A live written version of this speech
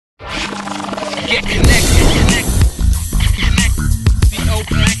get connected.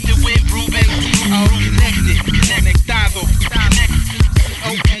 Connected with Ruben. Conectado.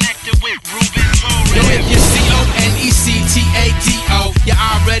 Connected with Ruben Torres. Yo, if you're CONECTADO, you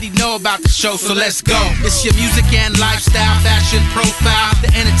already know about the show, so let's go. It's your music and lifestyle, fashion profile,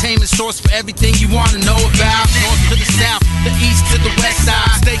 the entertainment source for everything you want to know about. North to the south, the east to the west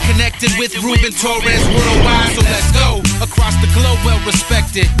side. Stay connected with Ruben Torres worldwide, so let's go. Across the globe, well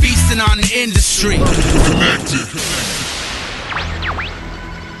respected, beasting on the industry. Connected.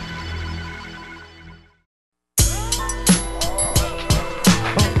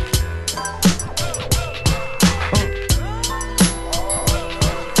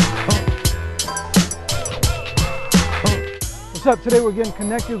 What's up? Today we're getting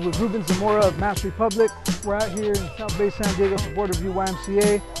connected with Ruben Zamora of Masked Republic. We're out here in South Bay, San Diego, at the Border View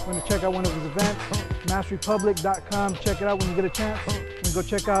YMCA. We're going to check out one of his events, maskedrepublic.com. Check it out when you get a chance. We're going to go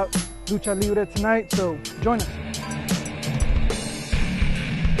check out Lucha Libre tonight, so join us.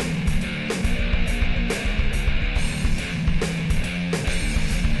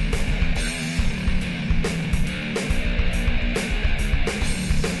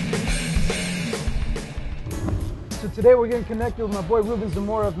 So today we're getting connected with my boy Ruben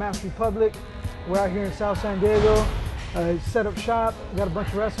Zamora of Masked Republic. We're out here in South San Diego. Set up shop. We got a bunch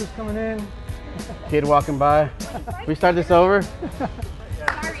of wrestlers coming in. Kid walking by. We start this over? It's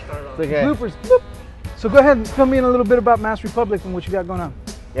okay. Bloopers. Bloop. So go ahead and fill me in a little bit about Masked Republic and what you got going on.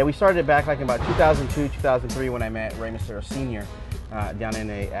 Yeah, we started it back like in about 2002, 2003 when I met Rey Mysterio Sr. Down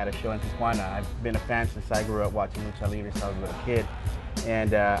at a show in Tijuana. I've been a fan since I grew up watching Lucha Libre since I was a little kid.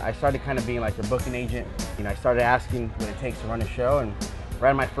 And I started kind of being like their booking agent. You know, I started asking what it takes to run a show, and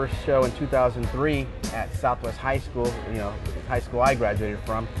ran my first show in 2003 at Southwest High School, you know, high school I graduated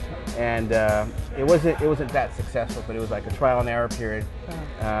from. And it wasn't that successful, but it was like a trial and error period.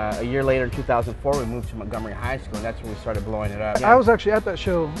 A year later, in 2004, we moved to Montgomery High School, and that's when we started blowing it up. Yeah. I was actually at that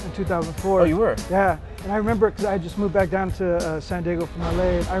show in 2004. Oh, you were? Yeah, and I remember because I just moved back down to San Diego from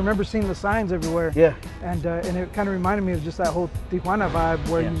LA. I remember seeing the signs everywhere. Yeah. And it kind of reminded me of just that whole Tijuana vibe,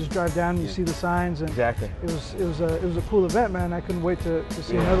 where you just drive down and you see the signs. And exactly. It was a cool event, man. I couldn't wait to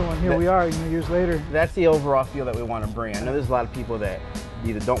see another one. Here we are, you know, years later. That's the overall feel that we want to bring. I know there's a lot of people that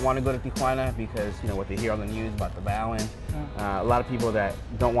either don't want to go to Tijuana because, you know, what they hear on the news about the violence. A lot of people that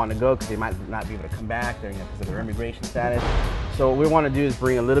don't want to go because they might not be able to come back there, you know, because of their immigration status. So what we want to do is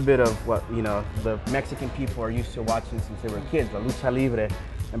bring a little bit of what, you know, the Mexican people are used to watching since they were kids, the Lucha Libre,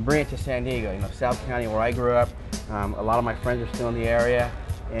 and bring it to San Diego, you know, South County where I grew up. A lot of my friends are still in the area,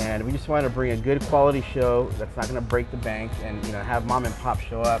 and we just wanted to bring a good quality show that's not going to break the bank, and, you know, have mom and pop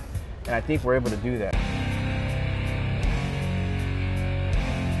show up, and I think we're able to do that.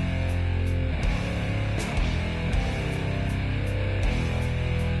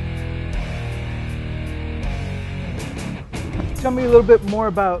 Tell me a little bit more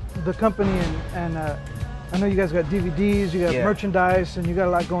about the company, and I know you guys got DVDs, you got merchandise, and you got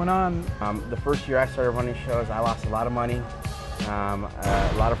a lot going on. The first year I started running shows, I lost a lot of money.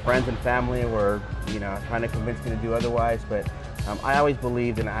 A lot of friends and family were, you know, trying to convince me to do otherwise, but I always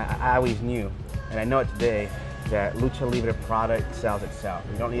believed, and I always knew, and I know it today, that Lucha Libre product sells itself.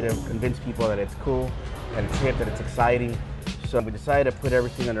 You don't need to convince people that it's cool, that it's hip, that it's exciting. So we decided to put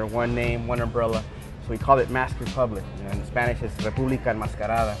everything under one name, one umbrella. So we called it Masked Republic. You know, in Spanish, it's República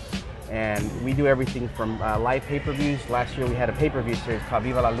Enmascarada. And we do everything from live pay-per-views. Last year we had a pay-per-view series called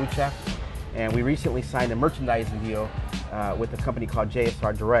Viva la Lucha. And we recently signed a merchandising deal with a company called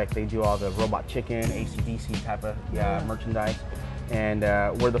JSR Direct. They do all the Robot Chicken, AC/DC type of merchandise. And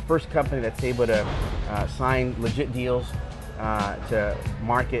we're the first company that's able to sign legit deals to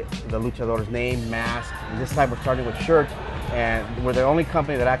market the luchador's name, mask. And this time we're starting with shirts, and we're the only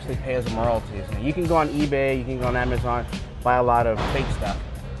company that actually pays them royalties. You know, you can go on eBay, you can go on Amazon, buy a lot of fake stuff,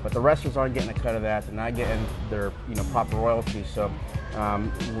 but the wrestlers aren't getting a cut of that. They're not getting their, you know, proper royalties. So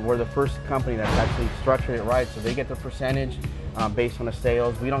we're the first company that's actually structured it right, so they get their percentage based on the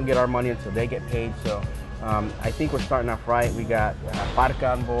sales. We don't get our money until they get paid. So I think we're starting off right. We got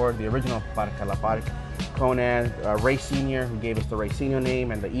Parca on board, the original Parca, La Parca, Conan, Rey Sr., who gave us the Rey Sr.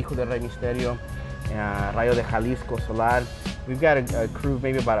 name, and the Hijo de Rey Mysterio, Rayo de Jalisco, Solar. We've got a crew,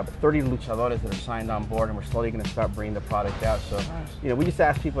 maybe about 30 luchadores that are signed on board, and we're slowly going to start bringing the product out. So, you know, we just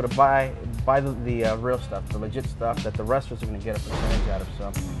ask people to buy the real stuff, the legit stuff that the wrestlers are going to get a percentage out of.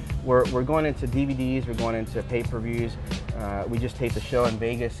 So, we're going into DVDs, we're going into pay-per-views. We just taped a show in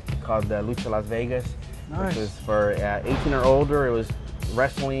Vegas called Lucha Las Vegas, which was for 18 or older. It was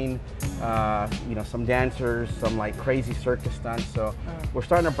wrestling, you know, some dancers, some like crazy circus stunts. So we're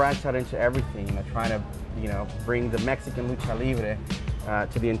starting to branch out into everything, you know, trying to, you know, bring the Mexican Lucha Libre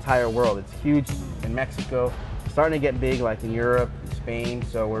to the entire world. It's huge in Mexico, starting to get big like in Europe, Spain.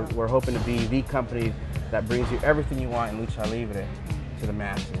 So we're hoping to be the company that brings you everything you want in Lucha Libre to the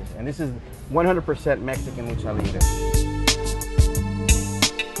masses. And this is 100% Mexican Lucha Libre.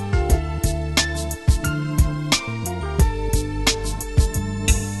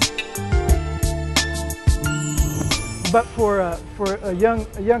 But for a young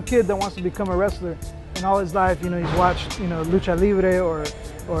kid that wants to become a wrestler, and all his life, he's watched, Lucha Libre or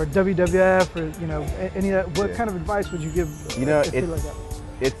WWF or, any of that, what kind of advice would you give a kid like that?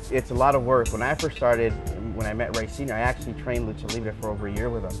 It's a lot of work. When I first started, when I met Ray Sr., I actually trained Lucha Libre for over a year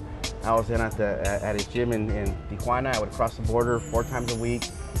with him. I was in at his gym in Tijuana. I would cross the border 4 times a week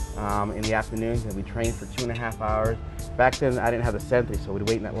in the afternoons, and we trained for 2.5 hours. Back then, I didn't have the Sentry, so we'd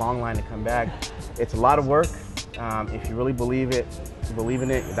wait in that long line to come back. It's a lot of work. If you really believe in it, if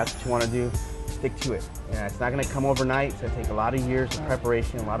that's what you want to do, stick to it. It's not going to come overnight. It's going to take a lot of years of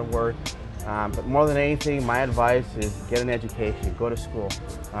preparation, a lot of work. But more than anything, my advice is get an education, go to school.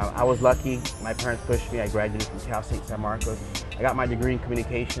 I was lucky, my parents pushed me. I graduated from Cal State San Marcos. I got my degree in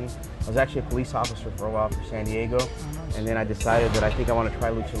communication. I was actually a police officer for a while for San Diego, and then I decided that I think I want to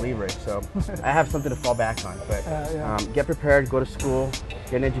try Lucha Libre. So I have something to fall back on. But get prepared, go to school,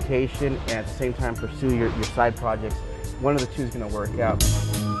 get an education, and at the same time pursue your side projects. One of the two is going to work out.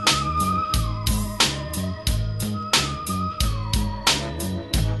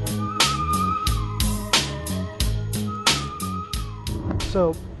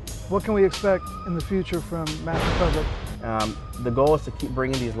 So, what can we expect in the future from Masked Republic? The goal is to keep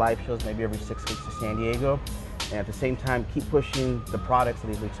bringing these live shows maybe every 6 weeks to San Diego, and at the same time keep pushing the products of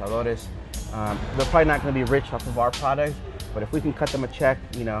these luchadores. They're probably not going to be rich off of our products, but if we can cut them a check,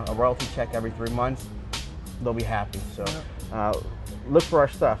 a royalty check every 3 months, they'll be happy. So look for our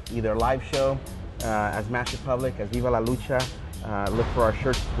stuff, either a live show as Masked Republic, as Viva la Lucha. Look for our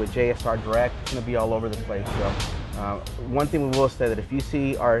shirts with JSR Direct. It's going to be all over the place. So one thing we will say that if you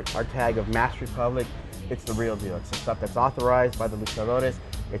see our tag of Masked Republic, it's the real deal. It's the stuff that's authorized by the luchadores.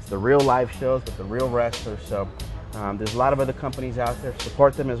 It's the real live shows with the real wrestlers. So there's a lot of other companies out there.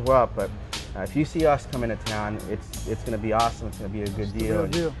 Support them as well. But if you see us come into town, it's going to be awesome. It's going to be a good deal.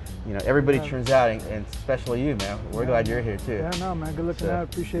 And, everybody turns out, and especially you, man. We're glad you're here too. Yeah, no, man. Good looking out.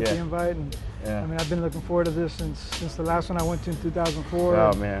 Appreciate the invite. And I mean, I've been looking forward to this since the last one I went to in 2004.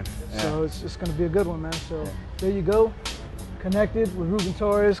 Oh man. So it's going to be a good one, man. So there you go. Connected with Ruben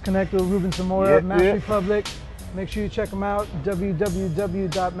Torres. Connected with Ruben Zamora of Masked Republic. Make sure you check them out.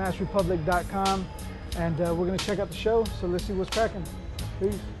 www.maskedrepublic.com. And we're going to check out the show. So let's see what's cracking.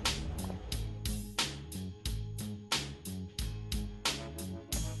 Peace.